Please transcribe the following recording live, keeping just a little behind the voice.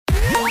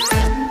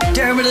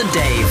Dermot and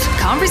Dave.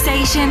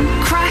 Conversation,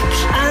 crack,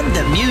 And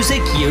the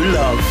music you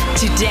love.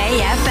 Today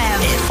FM.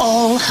 It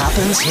all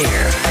happens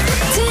here.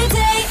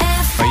 Today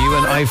FM. Are you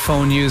an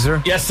iPhone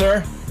user? Yes,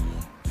 sir.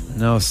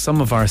 No,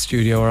 some of our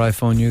studio are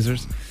iPhone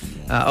users.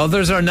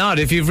 Others are not.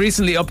 If you've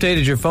recently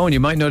updated your phone, you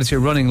might notice you're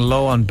running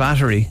low on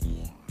battery.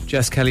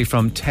 Jess Kelly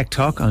from Tech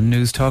Talk on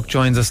Newstalk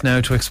joins us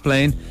now to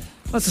explain.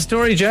 What's the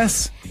story,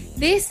 Jess?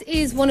 This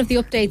is one of the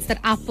updates that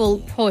Apple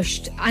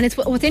pushed, and it's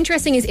what's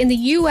interesting is in the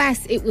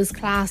US it was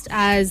classed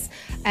as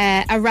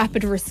a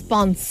rapid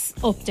response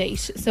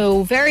update.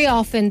 So very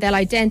often they'll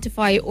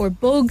identify or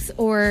bugs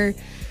or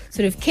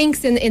sort of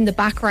kinks in the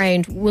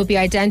background will be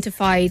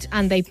identified,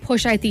 and they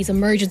push out these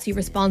emergency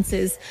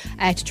responses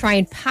to try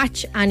and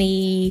patch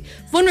any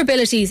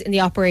vulnerabilities in the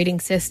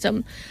operating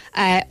system.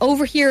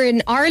 Over here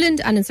in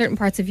Ireland and in certain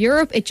parts of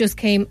Europe, it just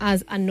came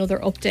as another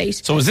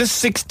update. So is this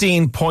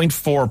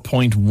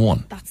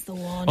 16.4.1? That's the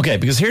one. Okay,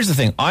 because here's the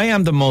thing. I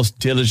am the most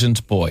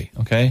diligent boy,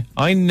 okay?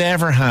 I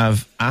never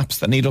have apps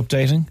that need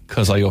updating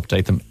because I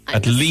update them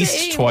at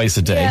least twice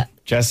a day. Yeah.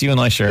 Jess, you and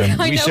I share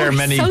we're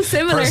many so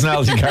similar.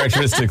 personality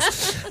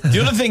characteristics.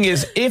 The other thing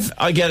is, if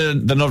I get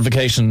the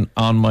notification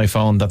on my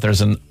phone that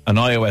there's an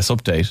iOS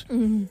update,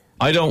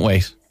 I don't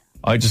wait.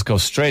 I just go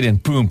straight in,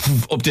 boom,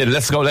 poof, updated.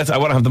 Let's go. I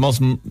want to have the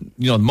most,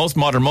 most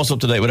modern, most up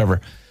to date, whatever.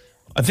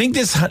 I think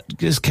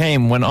this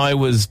came when I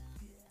was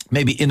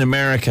maybe in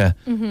America,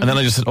 and then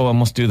I just said, I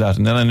must do that,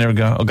 and then I never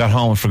got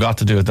home and forgot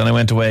to do it. Then I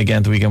went away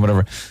again the weekend,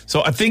 whatever.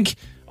 So I think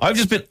I've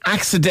just been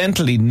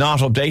accidentally not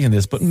updating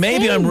this, but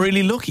maybe I'm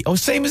really lucky. Oh,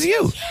 same as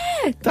you.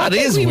 Yeah, that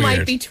is we weird.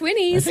 might be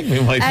twinnies. I think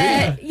we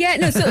might be. Yeah,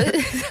 no. So,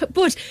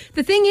 but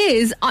the thing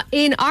is,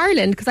 in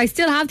Ireland, because I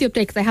still have the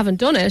update because I haven't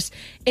done it,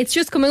 it's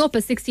just coming up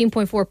as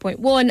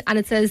 16.4.1, and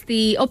it says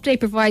the update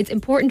provides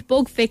important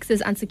bug fixes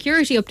and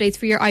security updates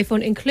for your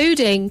iPhone,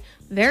 including,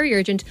 very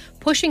urgent,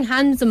 pushing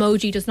hands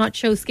emoji does not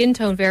show skin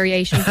tone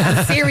variations,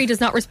 and Siri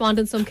does not respond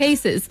in some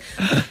cases.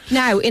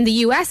 Now, in the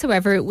US,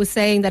 however, it was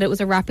saying that it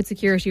was a rapid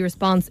security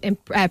response in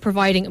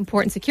providing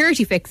important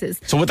security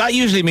fixes. So would that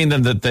usually mean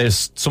then that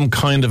there's some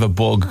kind of a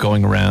bug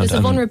going around? There's a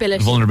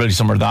vulnerability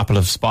somewhere that Apple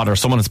have spotted, or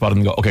someone has spotted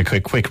and go, okay,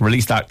 quick,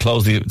 release that,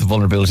 close the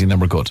vulnerability, and then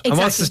we're good. Exactly. And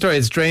what's the story?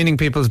 It's draining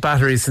people's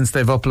batteries since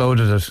they've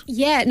uploaded it.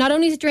 Yeah, not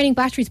only is it draining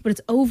batteries, but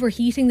it's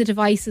overheating the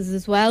devices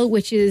as well,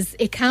 which is,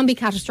 it can be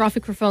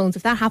catastrophic for phones.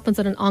 If that happens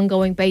on an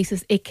ongoing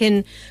basis, it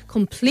can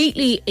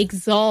completely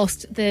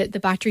exhaust the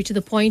battery to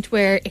the point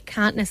where it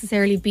can't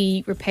necessarily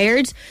be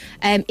repaired.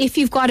 If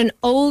you've got an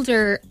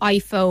older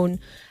iPhone,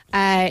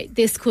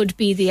 this could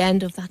be the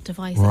end of that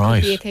device. Right.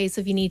 It could be a case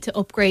of you need to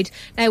upgrade.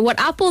 Now, what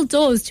Apple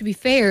does, to be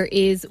fair,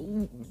 is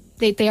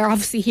they are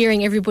obviously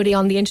hearing everybody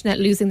on the internet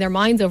losing their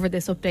minds over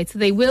this update. So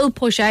they will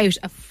push out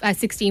a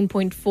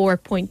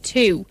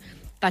 16.4.2.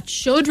 That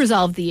should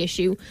resolve the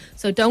issue.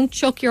 So don't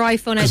chuck your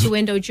iPhone out the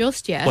window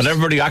just yet. What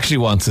everybody actually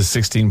wants is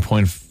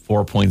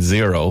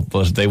 16.4.0,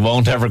 but they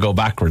won't ever go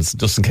backwards,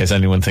 just in case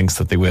anyone thinks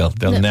that they will.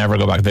 They'll never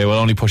go back. They will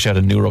only push out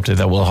a newer update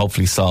that will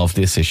hopefully solve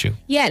this issue.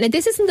 Yeah, now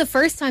this isn't the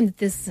first time that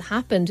this has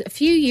happened. A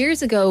few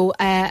years ago,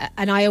 an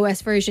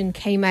iOS version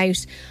came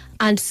out,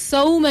 and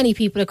so many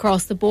people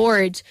across the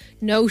board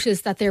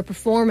noticed that their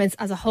performance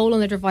as a whole on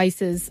their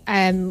devices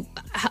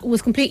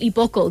was completely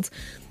buckled.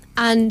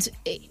 And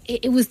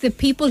it was the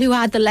people who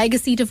had the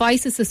legacy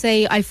devices, so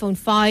say iPhone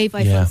 5,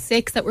 iPhone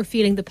 6, that were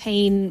feeling the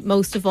pain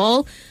most of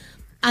all.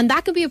 And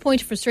that can be a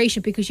point of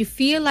frustration because you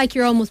feel like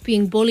you're almost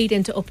being bullied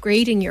into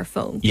upgrading your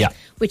phone. Yeah.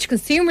 Which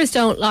consumers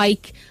don't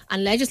like,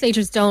 and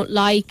legislators don't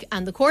like,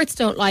 and the courts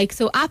don't like.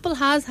 So Apple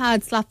has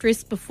had slapped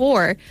wrists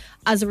before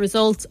as a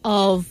result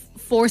of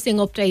forcing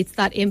updates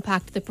that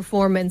impact the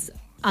performance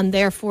and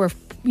therefore,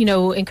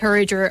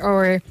 encourage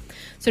or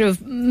sort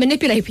of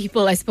manipulate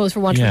people, I suppose, for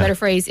want of a better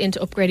phrase, into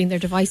upgrading their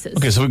devices.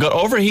 Okay, so we've got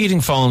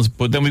overheating phones,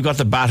 but then we've got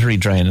the battery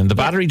drain. And the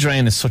battery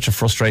drain is such a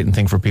frustrating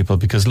thing for people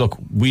because, look,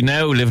 we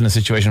now live in a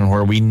situation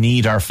where we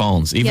need our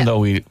phones. Even though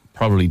we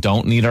probably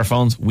don't need our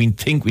phones, we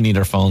think we need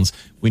our phones.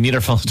 We need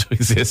our phones to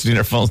exist. We need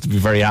our phones to be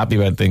very happy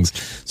about things.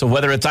 So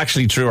whether it's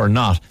actually true or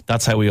not,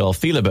 that's how we all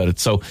feel about it.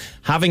 So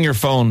having your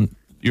phone's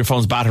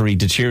battery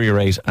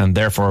deteriorate and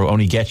therefore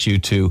only get you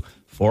to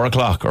 4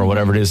 o'clock or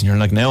whatever it is, and you're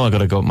like, now I've got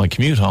to go my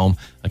commute home.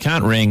 I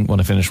can't ring when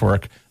I finish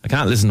work. I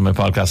can't listen to my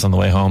podcast on the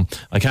way home.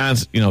 I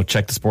can't,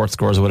 check the sports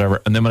scores or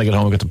whatever. And then when I get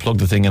home, I've got to plug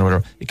the thing in or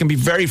whatever. It can be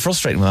very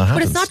frustrating when that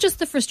happens. But it's not just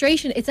the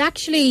frustration. It's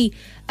actually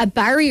a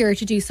barrier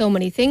to do so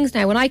many things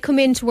now. When I come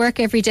into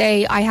work every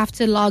day, I have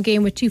to log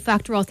in with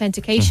two-factor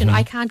authentication.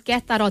 I can't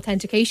get that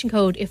authentication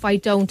code if I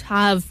don't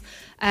have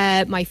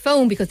my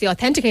phone because the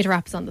authenticator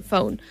app is on the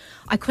phone.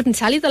 I couldn't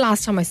tell you the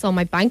last time I saw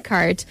my bank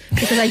card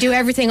because I do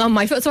everything on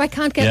my phone. So I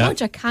can't get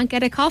lunch. I can't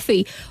get a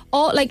coffee.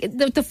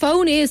 The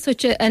phone is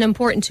such an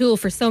important tool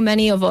for so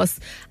many of us.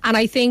 And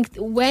I think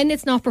when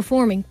it's not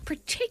performing,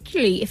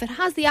 particularly if it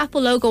has the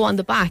Apple logo on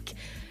the back,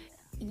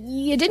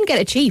 you didn't get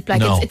it cheap.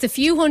 It's a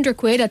few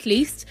 £100 at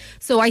least.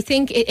 So I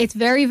think it's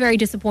very, very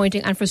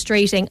disappointing and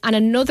frustrating. And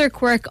another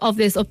quirk of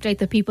this update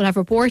that people have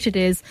reported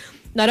is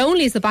not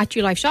only is the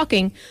battery life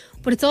shocking,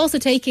 but it's also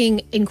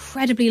taking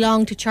incredibly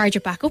long to charge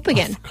it back up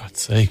again. For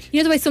God's sake. You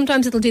know the way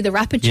sometimes it'll do the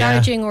rapid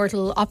charging or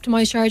it'll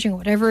optimize charging or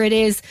whatever it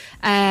is.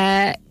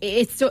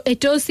 It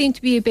does seem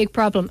to be a big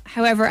problem.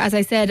 However, as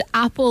I said,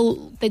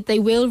 Apple, they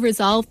will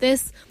resolve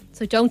this.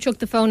 So don't chuck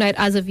the phone out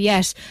as of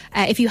yet.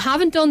 If you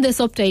haven't done this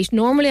update,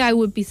 normally I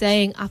would be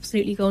saying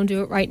absolutely go and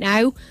do it right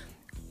now.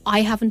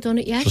 I haven't done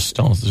it yet. Just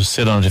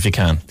sit on it if you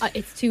can.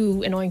 It's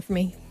too annoying for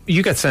me.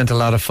 You get sent a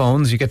lot of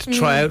phones. You get to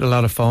try out a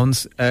lot of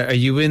phones. Are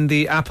you in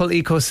the Apple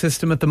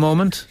ecosystem at the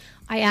moment?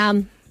 I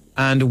am.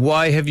 And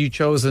why have you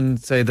chosen,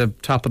 say, the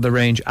top of the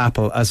range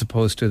Apple as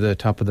opposed to the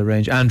top of the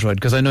range Android?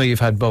 Because I know you've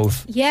had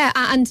both. Yeah,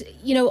 and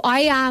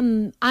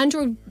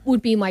Android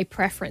would be my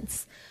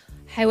preference.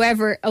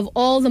 However, of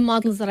all the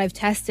models that I've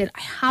tested,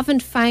 I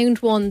haven't found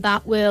one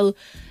that will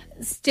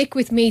stick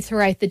with me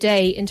throughout the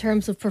day in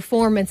terms of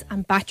performance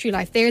and battery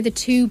life. They're the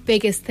two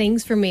biggest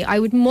things for me. I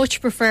would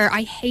much prefer,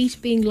 I hate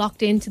being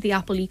locked into the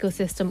Apple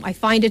ecosystem. I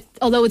find it,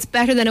 although it's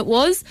better than it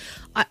was,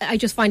 I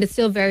just find it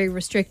still very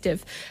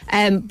restrictive.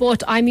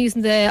 But I'm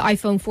using the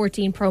iPhone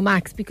 14 Pro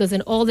Max because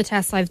in all the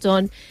tests I've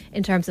done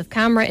in terms of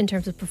camera, in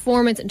terms of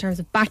performance, in terms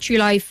of battery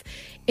life,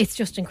 it's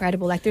just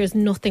incredible. Like, there's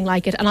nothing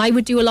like it. And I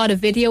would do a lot of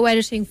video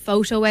editing,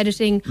 photo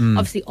editing,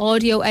 obviously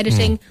audio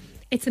editing.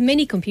 It's a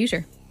mini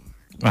computer.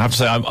 I have to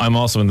say, I'm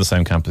also in the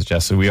same camp as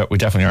Jess. So we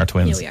definitely are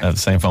twins. Yeah, we are. The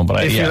same phone.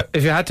 But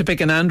if you had to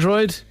pick an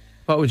Android,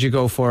 what would you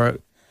go for?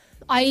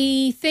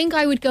 I think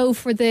I would go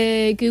for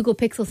the Google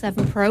Pixel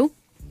 7 Pro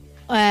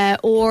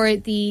or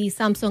the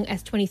Samsung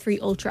S23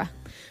 Ultra.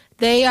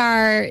 They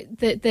are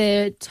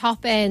the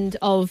top end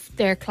of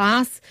their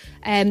class.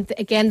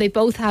 Again, they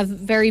both have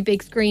very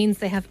big screens.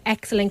 They have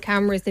excellent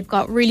cameras. They've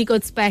got really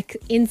good spec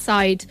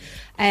inside.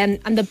 And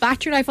the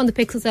battery life on the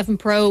Pixel 7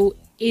 Pro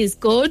is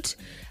good.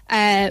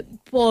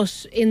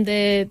 But in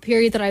the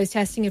period that I was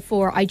testing it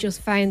for, I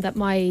just found that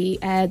my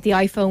the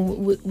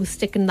iPhone was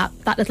sticking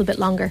that little bit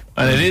longer.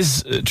 And it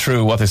is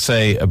true what they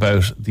say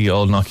about the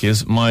old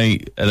Nokias. My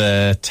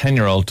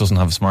 10-year-old doesn't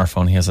have a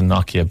smartphone. He has a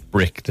Nokia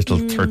brick, little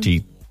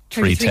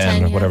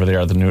 3310 or whatever they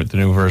are, the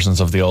new versions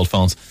of the old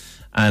phones.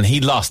 And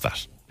he lost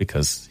that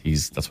because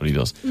that's what he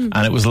does.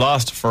 And it was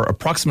lost for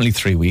approximately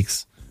 3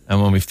 weeks.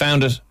 And when we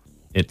found it,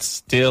 it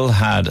still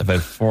had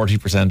about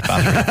 40%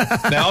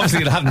 battery. Now,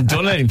 obviously, it hadn't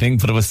done anything,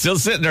 but it was still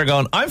sitting there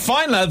going, I'm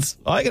fine, lads.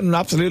 I can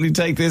absolutely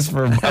take this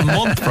for a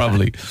month,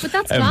 probably. But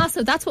that's class,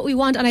 so that's what we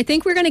want. And I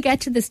think we're going to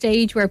get to the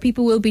stage where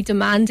people will be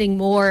demanding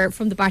more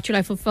from the battery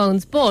life of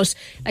phones. But,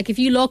 like, if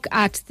you look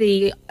at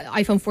the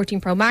iPhone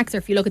 14 Pro Max, or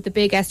if you look at the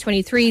big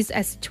S23s,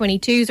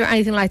 S22s, or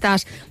anything like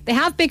that, they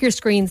have bigger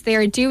screens. They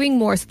are doing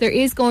more. So there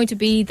is going to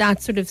be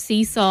that sort of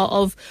seesaw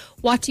of,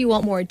 what do you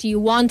want more? Do you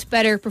want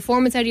better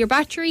performance out of your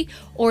battery,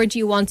 or do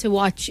you want to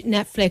watch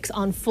Netflix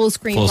on full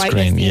screen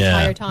brightness the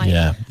entire time?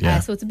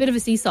 Yeah. So it's a bit of a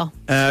seesaw.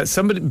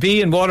 Somebody,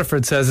 B in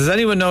Waterford, says, has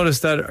anyone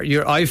noticed that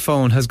your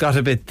iPhone has got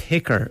a bit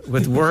thicker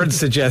with word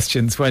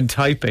suggestions when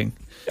typing?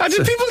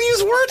 Did people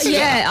use words?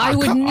 Yeah, I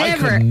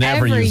could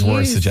never use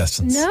word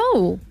suggestions.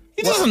 No.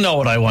 He doesn't know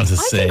what I want to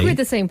say. I think we're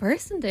the same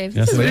person, Dave.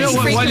 Yes,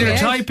 while you're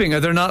typing, are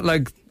there not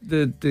like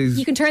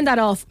you can turn that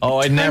off. Oh,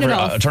 I'd never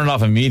turn it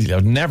off immediately. I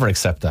would never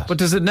accept that. But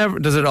does it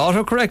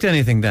autocorrect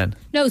anything then?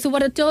 No, so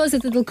what it does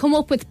is it'll come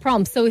up with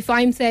prompts. So if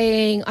I'm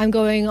saying I'm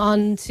going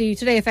on to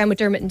Today FM with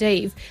Dermot and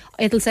Dave,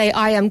 it'll say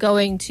I am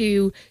going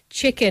to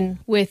chicken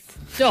with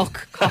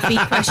duck coffee ?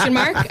 And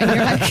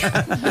you're like,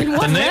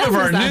 the name of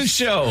our new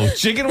show,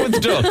 Chicken with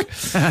Duck.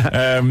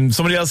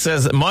 Somebody else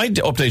says, my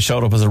update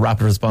showed up as a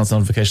rapid response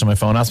notification on my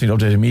phone, asked me to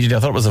update immediately. I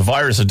thought it was a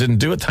virus. I didn't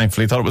do it,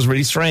 thankfully. I thought it was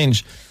really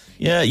strange.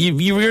 Yeah,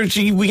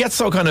 we get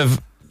so kind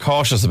of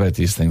cautious about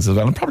these things as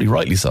well, and probably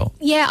rightly so.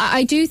 Yeah,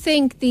 I do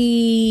think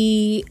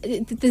the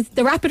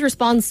rapid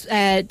response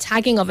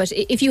tagging of it,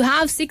 if you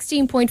have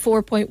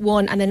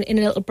 16.4.1 and then in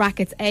a little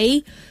brackets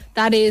A,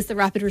 that is the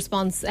rapid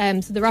response.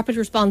 So the rapid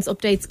response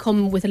updates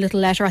come with a little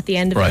letter at the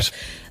end of it.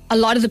 A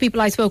lot of the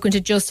people I've spoken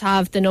to just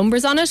have the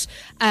numbers on it.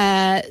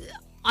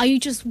 I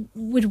just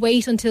would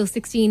wait until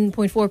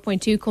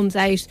 16.4.2 comes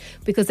out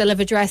because they'll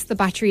have addressed the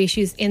battery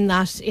issues in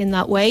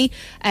that way.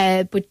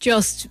 But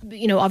just,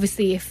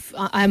 obviously if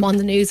I'm on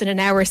the news in an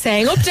hour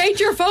saying update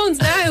your phones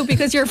now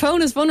because your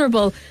phone is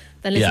vulnerable,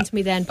 then listen to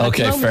me then. But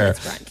okay, fair.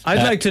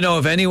 I'd like to know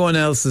if anyone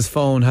else's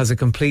phone has a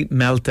complete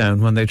meltdown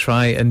when they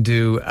try and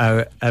do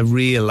a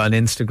reel on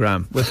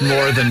Instagram with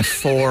more than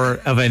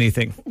 4 of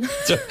anything.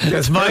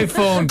 Because my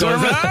phone goes,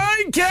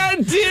 I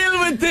can't deal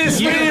with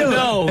this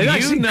reel. It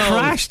actually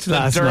crashed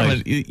last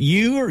night.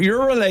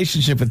 Your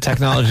relationship with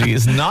technology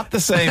is not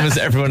the same as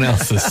everyone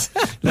else's.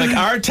 Like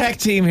our tech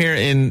team here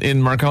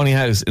in Marconi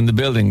House in the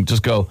building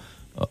just go,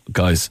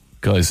 guys,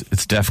 Guys,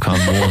 it's DEFCON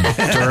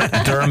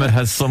 1. Dermot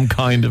has some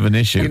kind of an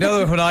issue. You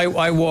know, when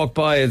I walk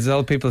by, it's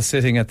all people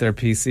sitting at their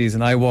PCs,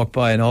 and I walk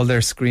by and all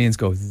their screens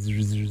go. Well,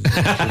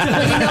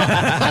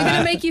 I'm going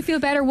to make you feel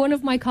better. One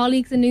of my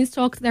colleagues in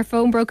Newstalk, their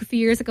phone broke a few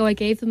years ago. I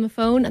gave them a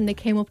phone and they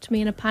came up to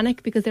me in a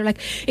panic because they're like,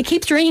 it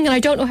keeps ringing and I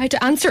don't know how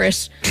to answer it.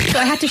 So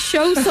I had to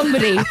show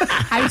somebody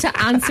how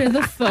to answer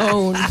the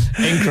phone.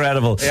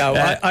 Incredible.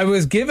 Yeah, I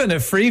was given a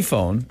free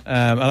phone,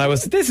 and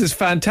this is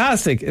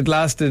fantastic. It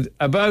lasted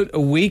about a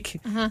week,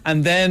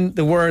 and then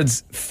the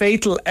words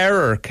 "fatal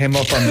error" came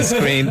up on the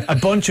screen, a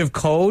bunch of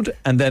code,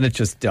 and then it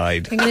just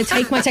died. I'm going to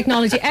take my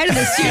technology out of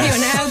the studio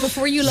now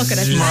before you look at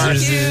it.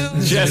 Thank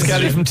you. Jess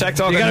Kelly from Tech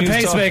Talk. You got a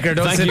Newstalk. pacemaker,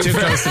 don't sit too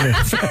close to me.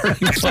 Very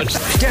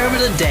much.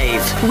 Dermot and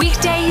Dave.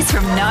 Weekdays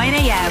from 9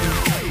 a.m.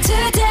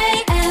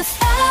 Today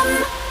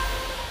FM.